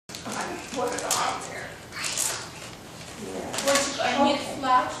put it on there. I need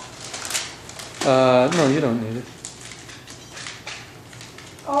flash. No, you don't need it.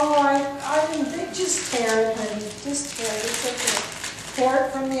 Oh, I didn't think, just tear it, honey, just tear it, it's okay. Tear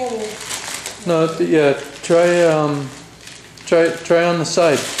it from the other. No, yeah, try on the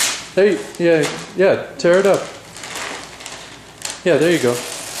side. There, yeah, tear it up. Yeah, there you go.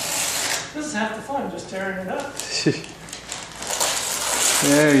 This is half the fun, just tearing it up.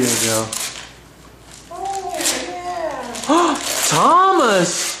 There you go. Oh, yeah.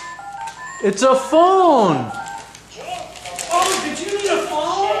 Thomas! It's a phone! Oh, did you need a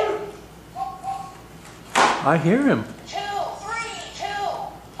phone? I hear him. 2, 3, 2,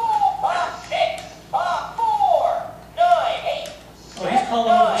 4, 6, 4, 9, 8. Oh, he's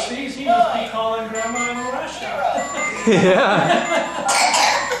calling overseas. He must be calling Grandma in Russia. Yeah.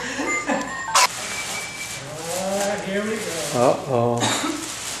 Here we go. Uh-oh.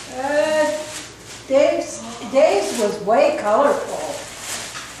 Dave's was way colorful.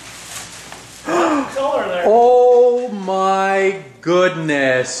 Color there. Oh my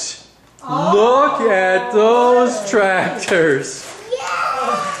goodness. Look at those tractors.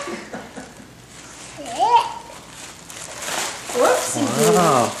 Whoopsie.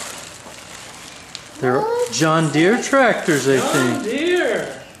 Wow. They're John Deere tractors, I John think.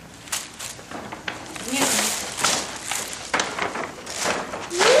 Deere.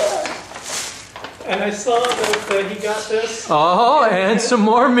 And I saw that he got this. Oh, and some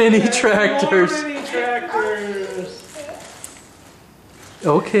more mini tractors. More mini tractors.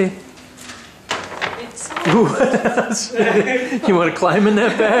 Okay. It's Ooh, you want to climb in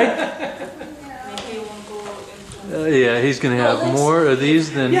that bag? maybe you won't go into. Yeah, he's going to have more of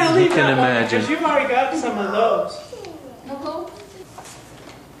these than Yeah, he leave can that one, imagine. because you've already got some of those. No go.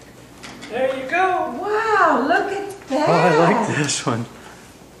 There you go. Wow, look at that. Oh, I like this one.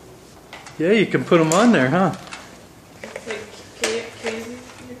 Yeah, you can put them on there, huh? Like crazy.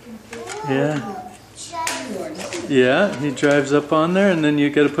 You can put. Yeah. Yeah, he drives up on there and then you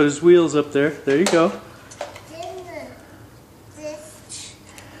got to put his wheels up there. There you go.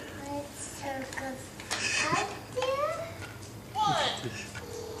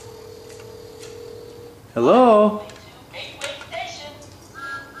 Hello? Gateway station.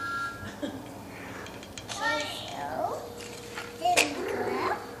 3.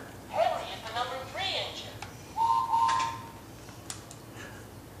 Henry is the number 3 engine.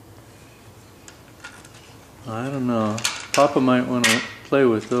 I don't know. Papa might want to play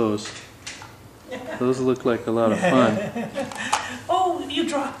with those. Those look like a lot of fun. Oh, you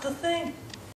dropped the thing.